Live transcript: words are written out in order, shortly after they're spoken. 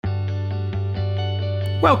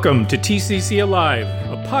Welcome to TCC Alive,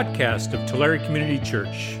 a podcast of Tulare Community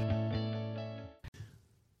Church.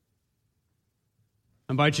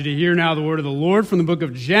 I invite you to hear now the word of the Lord from the book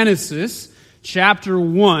of Genesis, chapter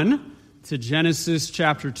 1, to Genesis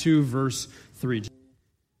chapter 2, verse 3.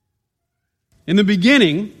 In the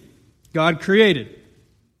beginning, God created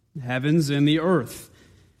the heavens and the earth.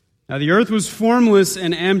 Now the earth was formless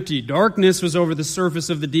and empty. Darkness was over the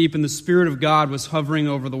surface of the deep, and the Spirit of God was hovering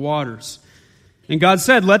over the waters. And God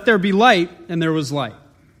said, "Let there be light," and there was light.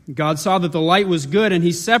 God saw that the light was good, and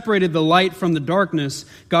He separated the light from the darkness.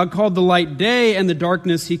 God called the light day, and the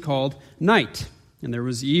darkness He called night. And there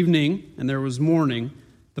was evening, and there was morning,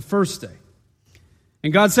 the first day.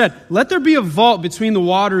 And God said, "Let there be a vault between the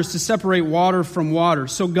waters to separate water from water."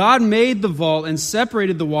 So God made the vault and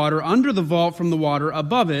separated the water under the vault from the water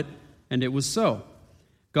above it, and it was so.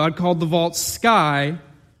 God called the vault sky,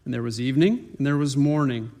 and there was evening, and there was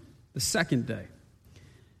morning, the second day.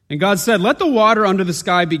 And God said, "Let the water under the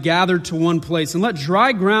sky be gathered to one place, and let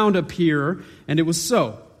dry ground appear." And it was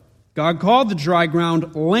so. God called the dry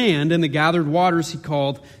ground land, and the gathered waters He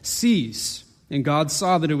called seas. And God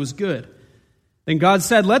saw that it was good. Then God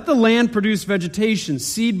said, "Let the land produce vegetation,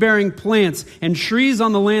 seed-bearing plants, and trees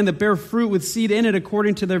on the land that bear fruit with seed in it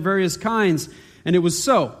according to their various kinds." And it was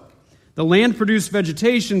so. The land produced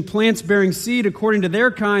vegetation, plants bearing seed according to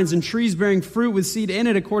their kinds, and trees bearing fruit with seed in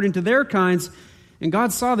it according to their kinds. And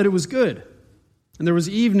God saw that it was good. And there was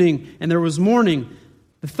evening, and there was morning,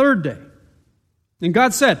 the third day. And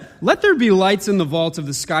God said, "Let there be lights in the vault of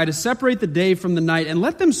the sky to separate the day from the night, and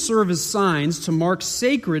let them serve as signs to mark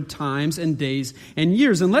sacred times and days and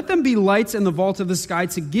years. And let them be lights in the vault of the sky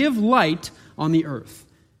to give light on the earth."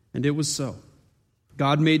 And it was so.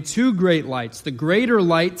 God made two great lights, the greater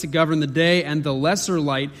light to govern the day and the lesser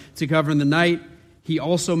light to govern the night. He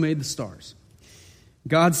also made the stars.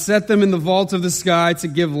 God set them in the vault of the sky to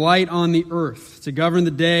give light on the earth, to govern the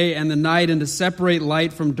day and the night, and to separate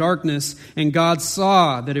light from darkness. And God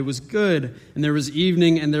saw that it was good, and there was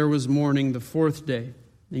evening, and there was morning, the fourth day.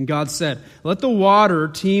 And God said, "Let the water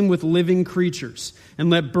teem with living creatures, and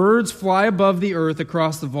let birds fly above the earth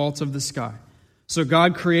across the vault of the sky." So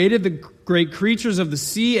God created the great creatures of the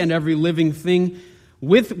sea and every living thing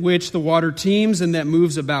with which the water teems and that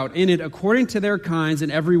moves about in it, according to their kinds,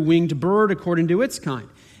 and every winged bird according to its kind.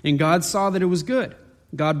 And God saw that it was good.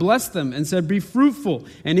 God blessed them and said, "Be fruitful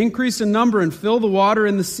and increase in number and fill the water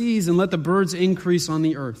in the seas and let the birds increase on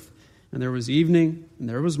the earth." And there was evening and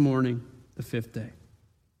there was morning, the fifth day.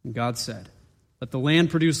 And God said, "Let the land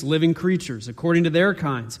produce living creatures according to their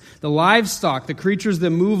kinds, the livestock, the creatures that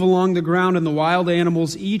move along the ground, and the wild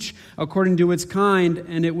animals, each according to its kind."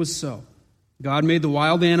 And it was so. God made the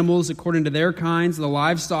wild animals according to their kinds, the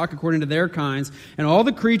livestock according to their kinds, and all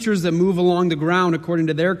the creatures that move along the ground according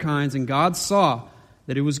to their kinds. And God saw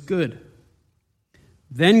that it was good.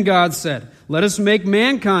 Then God said, "Let us make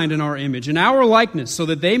mankind in our image, in our likeness, so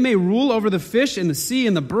that they may rule over the fish in the sea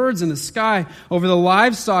and the birds in the sky, over the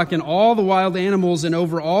livestock and all the wild animals, and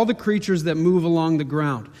over all the creatures that move along the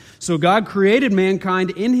ground." So God created mankind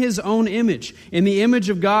in His own image. In the image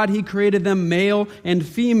of God, He created them, male and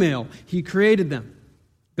female. He created them.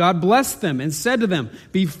 God blessed them and said to them,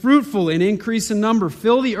 "Be fruitful and increase in number,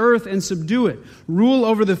 fill the earth and subdue it. Rule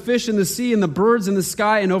over the fish in the sea and the birds in the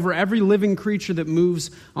sky, and over every living creature that moves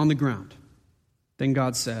on the ground." Then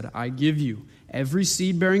God said, "I give you every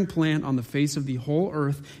seed-bearing plant on the face of the whole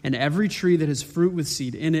earth, and every tree that has fruit with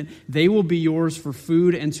seed in it. They will be yours for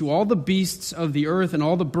food, and to all the beasts of the earth, and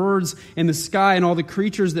all the birds in the sky, and all the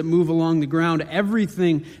creatures that move along the ground,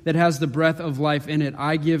 everything that has the breath of life in it,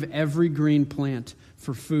 I give every green plant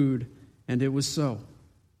for food." And it was so.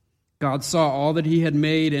 God saw all that He had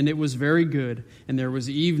made, and it was very good. And there was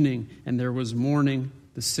evening, and there was morning,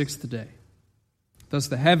 the sixth day. Thus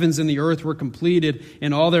the heavens and the earth were completed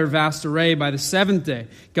in all their vast array by the seventh day.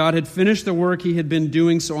 God had finished the work He had been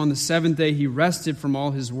doing, so on the seventh day He rested from all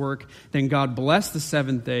His work. Then God blessed the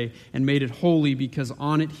seventh day and made it holy, because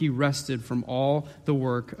on it He rested from all the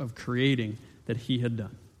work of creating that He had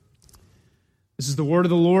done. This is the word of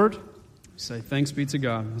the Lord. Say thanks be to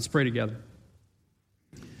God. Let's pray together.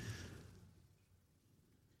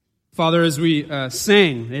 Father, as we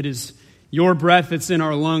sang, it is Your breath that's in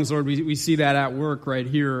our lungs, Lord. We see that at work right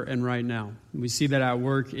here and right now. We see that at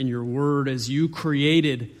work in Your word as You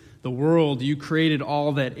created the world. You created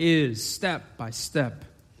all that is, step by step.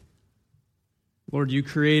 Lord, You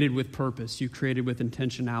created with purpose. You created with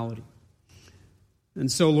intentionality.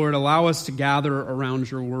 And so, Lord, allow us to gather around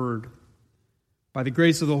Your word. By the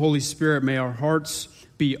grace of the Holy Spirit, may our hearts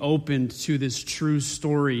be opened to this true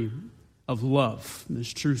story of love,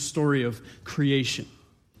 this true story of creation.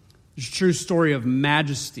 It's a true story of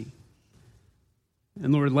majesty.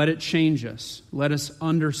 And Lord, let it change us. Let us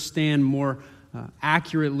understand more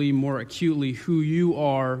accurately, more acutely who you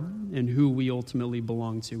are and who we ultimately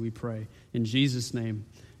belong to, we pray. In Jesus' name,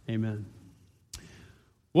 amen.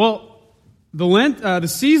 Well, the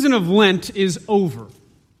season of Lent is over.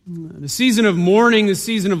 The season of mourning, the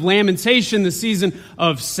season of lamentation, the season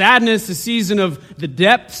of sadness, the season of the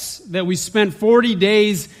depths that we spent 40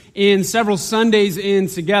 days in, several Sundays in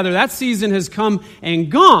together, that season has come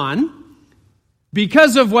and gone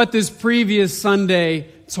because of what this previous Sunday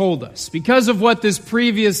told us, because of what this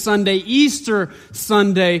previous Sunday, Easter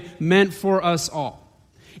Sunday, meant for us all.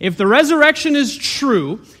 If the resurrection is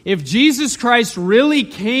true, if Jesus Christ really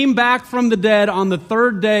came back from the dead on the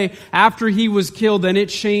third day after he was killed, then it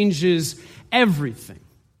changes everything.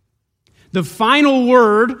 The final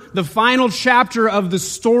word, the final chapter of the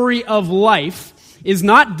story of life is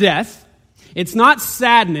not death, it's not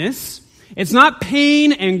sadness, it's not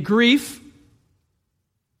pain and grief.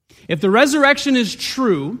 If the resurrection is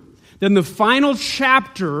true, then the final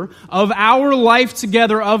chapter of our life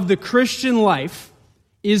together, of the Christian life,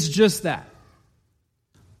 is just that.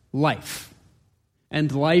 Life.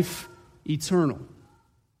 And life eternal.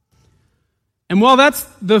 And while that's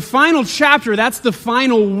the final chapter, that's the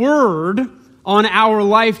final word on our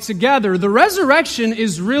life together, the resurrection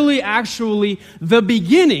is really actually the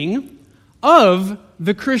beginning of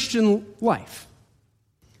the Christian life.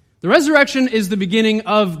 The resurrection is the beginning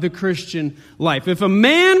of the Christian life. If a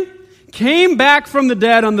man came back from the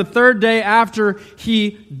dead on the third day after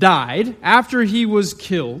he died, after he was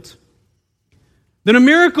killed, then a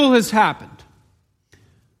miracle has happened.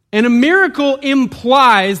 And a miracle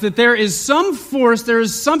implies that there is some force, there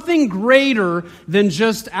is something greater than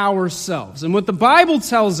just ourselves. And what the Bible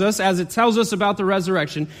tells us, as it tells us about the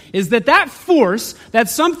resurrection, is that that force, that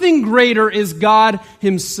something greater, is God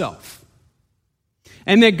himself.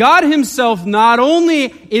 And that God himself not only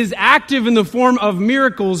is active in the form of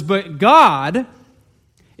miracles, but God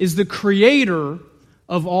is the creator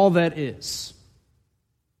of all that is.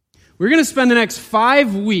 We're going to spend the next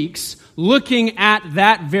 5 weeks looking at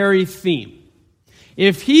that very theme.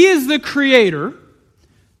 If he is the creator,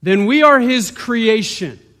 then we are his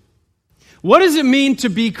creation. What does it mean to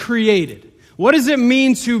be created? What does it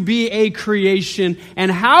mean to be a creation?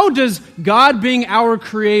 And how does God being our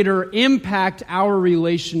creator impact our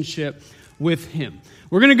relationship with him?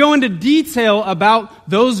 We're going to go into detail about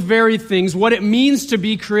those very things, what it means to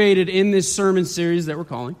be created in this sermon series that we're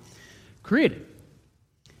calling Created.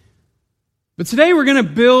 But today we're going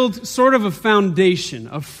to build sort of a foundation,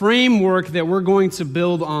 a framework that we're going to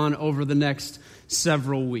build on over the next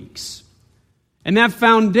several weeks. And that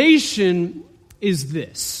foundation is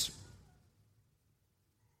this.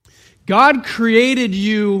 God created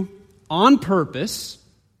you on purpose,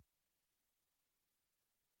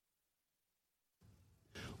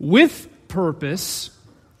 with purpose,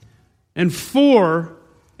 and for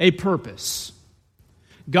a purpose.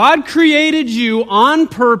 God created you on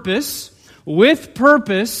purpose, with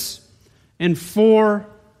purpose, and for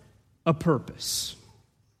a purpose.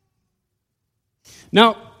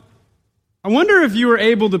 Now, I wonder if you were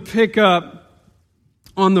able to pick up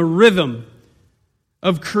on the rhythm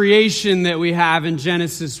of creation that we have in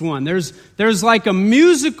Genesis 1. There's like a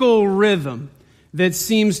musical rhythm that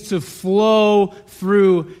seems to flow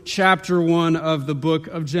through chapter 1 of the book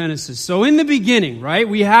of Genesis. So in the beginning, right,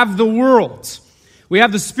 we have the world. We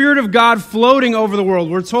have the Spirit of God floating over the world.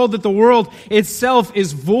 We're told that the world itself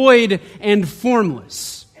is void and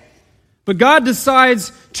formless. But God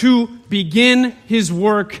decides to begin his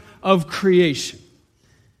work of creation.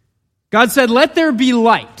 God said, "Let there be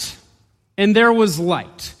light." And there was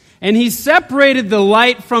light. And he separated the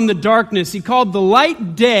light from the darkness. He called the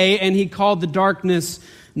light day, and he called the darkness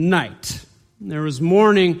night. There was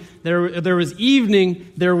morning, there was evening,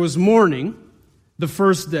 there was morning, the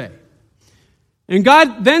first day. And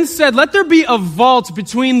God then said, "Let there be a vault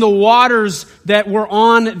between the waters that were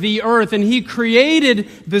on the earth." And he created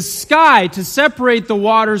the sky to separate the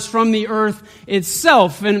waters from the earth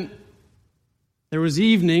itself. And there was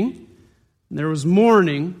evening, and there was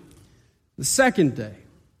morning, the second day.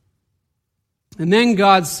 And then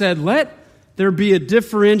God said, "Let there be a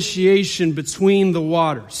differentiation between the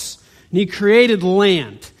waters." And he created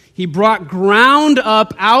land. He brought ground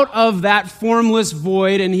up out of that formless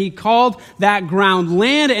void, and he called that ground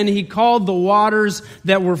land, and he called the waters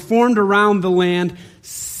that were formed around the land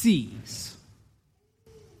seas.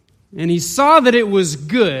 And he saw that it was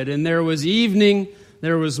good, and there was evening,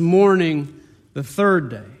 there was morning, the third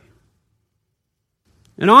day.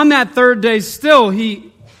 And on that third day still,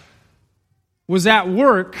 he was at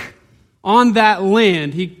work on that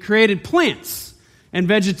land. He created plants and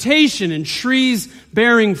vegetation and trees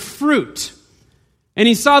bearing fruit. And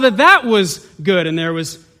he saw that that was good, and there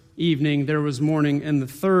was evening, there was morning, and the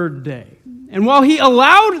third day. And while he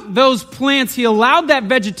allowed those plants, he allowed that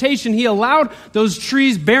vegetation, he allowed those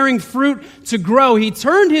trees bearing fruit to grow, he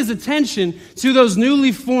turned his attention to those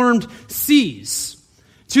newly formed seas,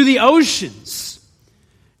 to the oceans.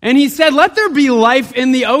 And he said, let there be life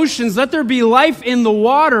in the oceans, let there be life in the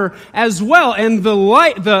water as well. And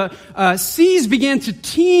the seas began to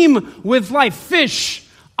teem with life. Fish,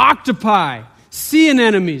 octopi, sea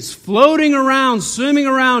anemones, floating around, swimming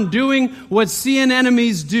around, doing what sea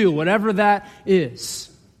anemones do, whatever that is.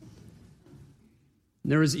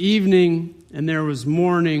 There was evening and there was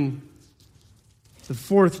morning, the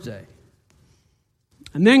fourth day.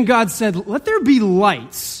 And then God said, let there be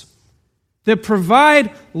lights that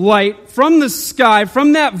provide light from the sky,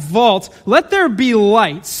 from that vault. Let there be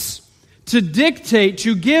lights to dictate,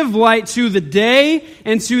 to give light to the day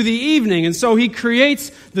and to the evening. And so he creates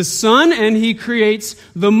the sun and he creates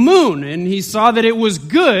the moon. And he saw that it was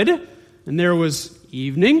good. And there was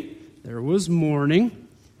evening, there was morning,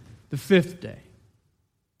 the fifth day.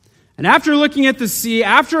 And after looking at the sea,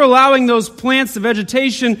 after allowing those plants, the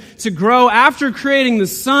vegetation to grow, after creating the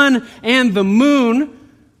sun and the moon,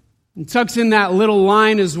 and tucks in that little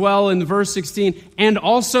line as well in verse 16, and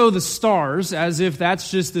also the stars, as if that's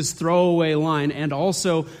just this throwaway line, and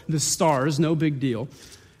also the stars, no big deal.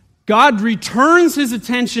 God returns his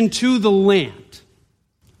attention to the land,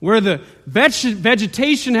 where the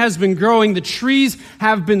vegetation has been growing, the trees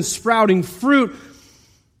have been sprouting fruit,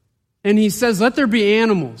 and he says, let there be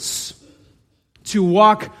animals to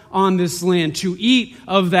walk on this land, to eat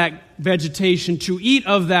of that vegetation, to eat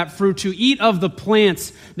of that fruit, to eat of the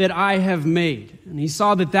plants that I have made. And he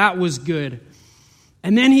saw that that was good.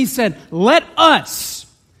 And then he said, let us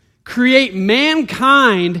create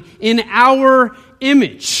mankind in our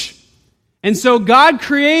image. And so God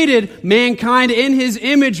created mankind in his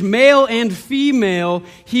image, male and female.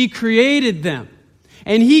 He created them.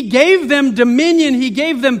 And he gave them dominion, he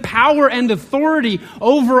gave them power and authority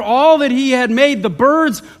over all that he had made. The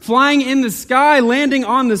birds flying in the sky, landing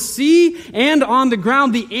on the sea and on the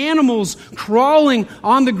ground. The animals crawling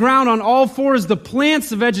on the ground on all fours. The plants,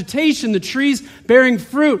 the vegetation, the trees bearing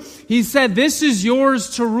fruit. He said, this is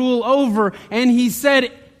yours to rule over. And he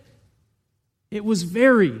said, it was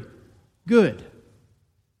very good.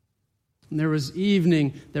 And there was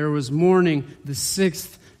evening, there was morning, the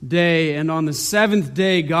sixth day, and on the seventh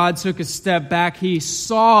day, God took a step back. He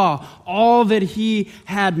saw all that he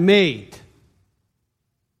had made.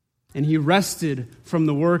 And he rested from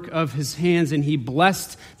the work of his hands, and he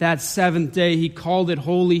blessed that seventh day. He called it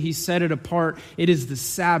holy. He set it apart. It is the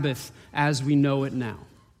Sabbath as we know it now.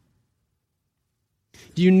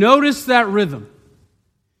 Do you notice that rhythm?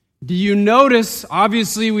 Do you notice,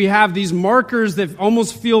 obviously we have these markers that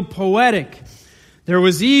almost feel poetic. There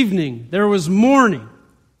was evening, there was morning.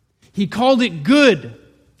 He called it good.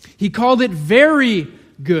 He called it very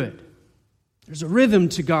good. There's a rhythm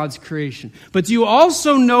to God's creation. But do you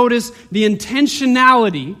also notice the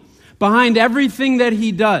intentionality behind everything that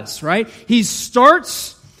he does, right? He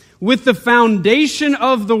starts with the foundation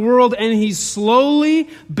of the world and he slowly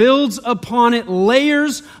builds upon it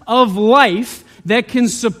layers of life that can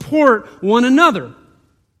support one another.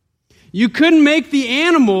 You couldn't make the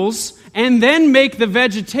animals and then make the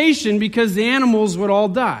vegetation because the animals would all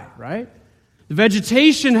die, right? The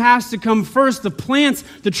vegetation has to come first. The plants,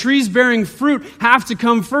 the trees bearing fruit have to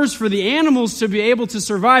come first for the animals to be able to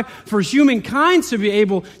survive, for humankind to be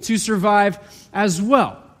able to survive as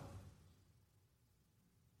well.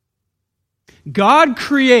 God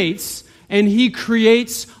creates, and he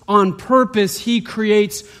creates on purpose. He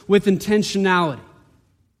creates with intentionality.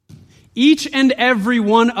 Each and every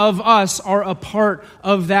one of us are a part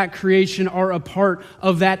of that creation, are a part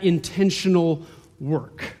of that intentional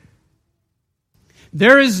work.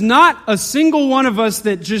 There is not a single one of us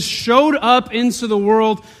that just showed up into the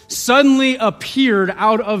world, suddenly appeared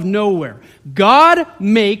out of nowhere. God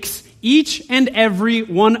makes each and every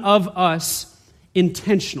one of us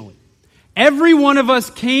intentionally. Every one of us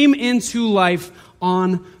came into life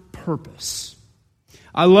on purpose.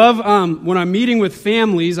 I love when I'm meeting with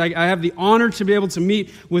families, I have the honor to be able to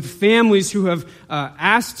meet with families who have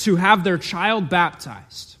asked to have their child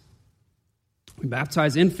baptized. We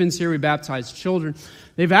baptize infants here, we baptize children.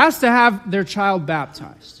 They've asked to have their child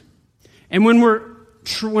baptized. And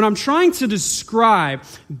when I'm trying to describe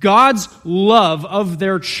God's love of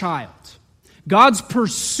their child, God's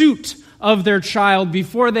pursuit of their child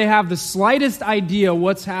before they have the slightest idea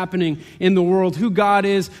what's happening in the world, who God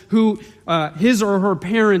is, who his or her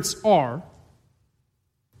parents are.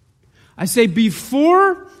 I say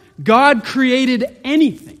before God created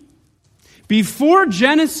anything, before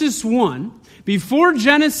Genesis 1, before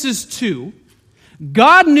Genesis 2,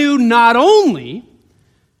 God knew not only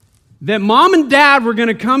that mom and dad were going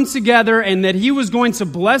to come together and that he was going to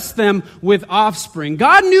bless them with offspring.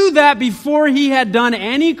 God knew that before he had done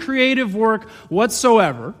any creative work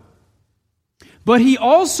whatsoever. But he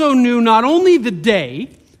also knew not only the day,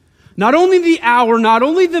 not only the hour, not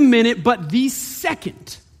only the minute, but the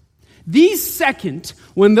second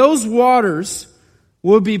when those waters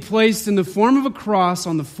would be placed in the form of a cross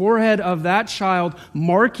on the forehead of that child,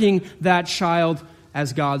 marking that child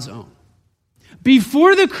as God's own.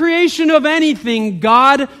 Before the creation of anything,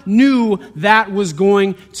 God knew that was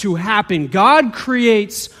going to happen. God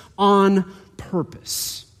creates on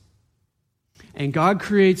purpose. And God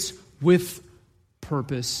creates with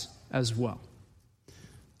purpose as well.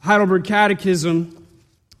 Heidelberg Catechism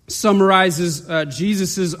summarizes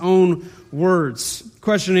Jesus' own words.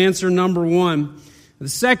 Question and answer number 1. The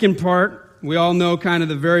second part, we all know kind of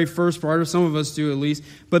the very first part, or some of us do at least,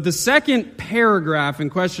 but the second paragraph in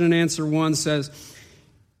question and answer 1 says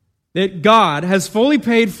that God has fully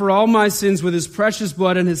paid for all my sins with his precious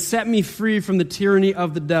blood and has set me free from the tyranny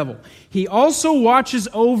of the devil. He also watches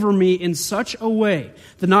over me in such a way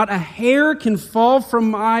that not a hair can fall from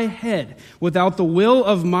my head without the will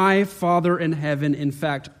of my Father in heaven. In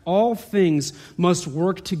fact, all things must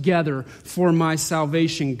work together for my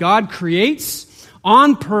salvation. God creates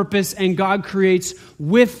on purpose, and God creates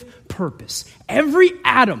with purpose. Every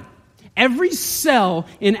atom, every cell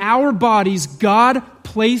in our bodies, God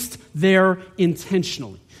placed there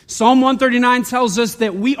intentionally. Psalm 139 tells us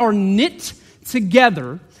that we are knit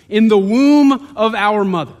together in the womb of our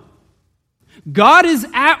mother. God is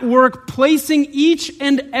at work placing each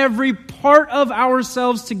and every part of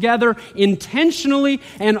ourselves together intentionally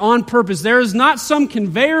and on purpose. There is not some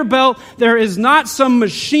conveyor belt. There is not some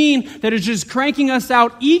machine that is just cranking us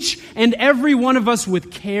out, each and every one of us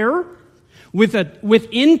with care, with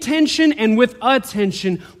intention, and with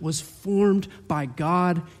attention, was formed by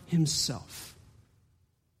God himself.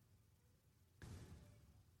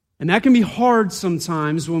 And that can be hard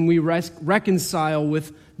sometimes when we reconcile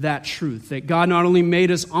with that truth, that God not only made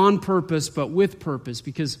us on purpose, but with purpose.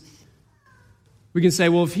 Because we can say,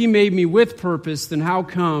 well, if he made me with purpose, then how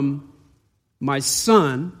come my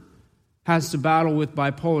son has to battle with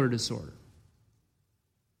bipolar disorder?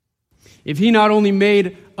 If he not only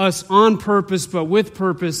made us on purpose, but with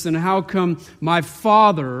purpose, then how come my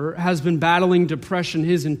father has been battling depression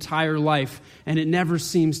his entire life and it never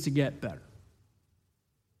seems to get better?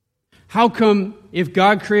 How come, if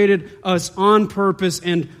God created us on purpose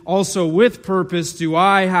and also with purpose, do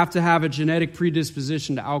I have to have a genetic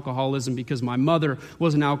predisposition to alcoholism because my mother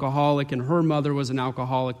was an alcoholic and her mother was an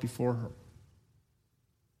alcoholic before her?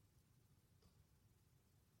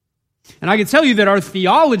 And I can tell you that our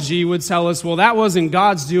theology would tell us, well, that wasn't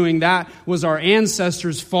God's doing, that was our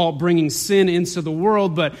ancestors' fault bringing sin into the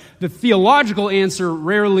world, but the theological answer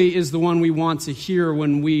rarely is the one we want to hear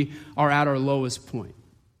when we are at our lowest point.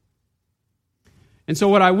 And so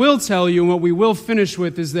what I will tell you and what we will finish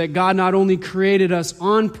with is that God not only created us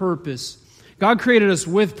on purpose, God created us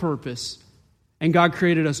with purpose, and God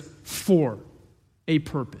created us for a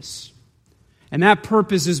purpose. And that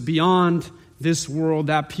purpose is beyond this world.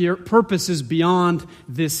 That purpose is beyond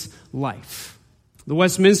this life. The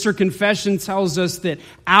Westminster Confession tells us that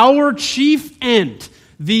our chief end,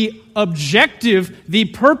 the objective, the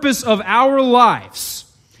purpose of our lives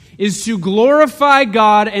is to glorify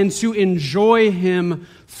God and to enjoy him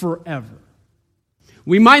forever.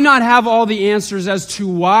 We might not have all the answers as to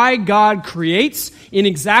why God creates in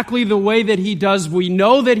exactly the way that he does. We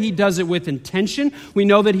know that he does it with intention. We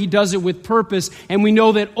know that he does it with purpose. And we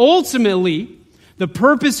know that ultimately, the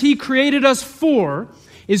purpose he created us for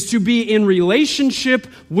is to be in relationship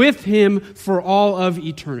with him for all of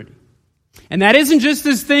eternity. And that isn't just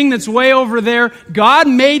this thing that's way over there. God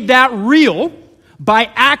made that real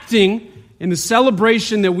by acting in the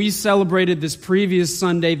celebration that we celebrated this previous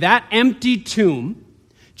Sunday, that empty tomb.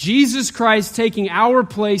 Jesus Christ taking our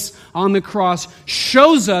place on the cross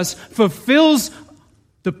shows us, fulfills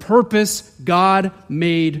the purpose God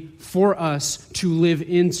made for us to live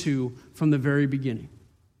into from the very beginning.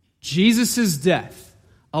 Jesus' death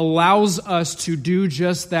allows us to do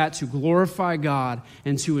just that, to glorify God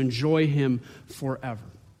and to enjoy him forever.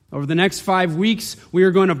 Over the next 5 weeks, we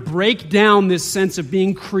are going to break down this sense of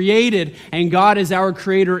being created, and God is our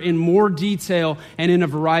creator in more detail and in a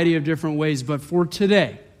variety of different ways. But for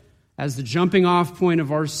today, as the jumping off point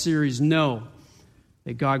of our series, know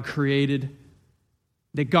that God created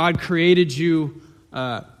you.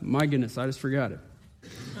 My goodness, I just forgot it.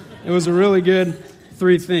 It was a really good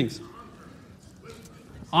 3 things.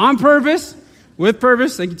 On purpose, with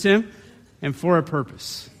purpose, thank you, Tim, and for a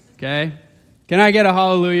purpose, okay? Can I get a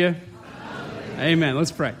hallelujah? Hallelujah. Amen.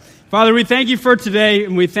 Let's pray. Father, we thank you for today,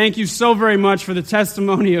 and we thank you so very much for the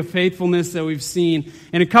testimony of faithfulness that we've seen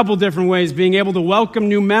in a couple different ways, being able to welcome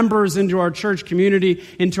new members into our church community,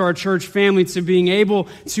 into our church family, to being able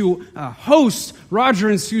to host Roger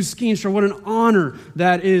and Sue Skeenstra. What an honor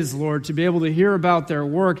that is, Lord, to be able to hear about their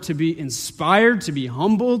work, to be inspired, to be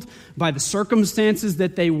humbled by the circumstances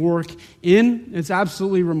that they work in. It's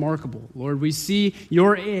absolutely remarkable, Lord. We see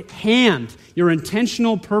your hand, your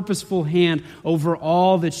intentional, purposeful hand over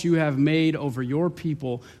all that you have made over your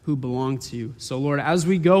people who belong to you. So, Lord, as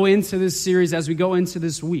we go into this series, as we go into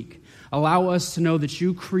this week, allow us to know that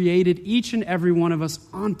you created each and every one of us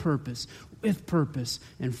on purpose, with purpose,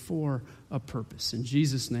 and for a purpose. In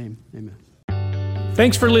Jesus' name, amen.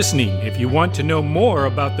 Thanks for listening. If you want to know more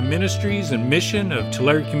about the ministries and mission of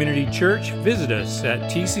Tulare Community Church, visit us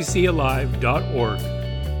at tccalive.org.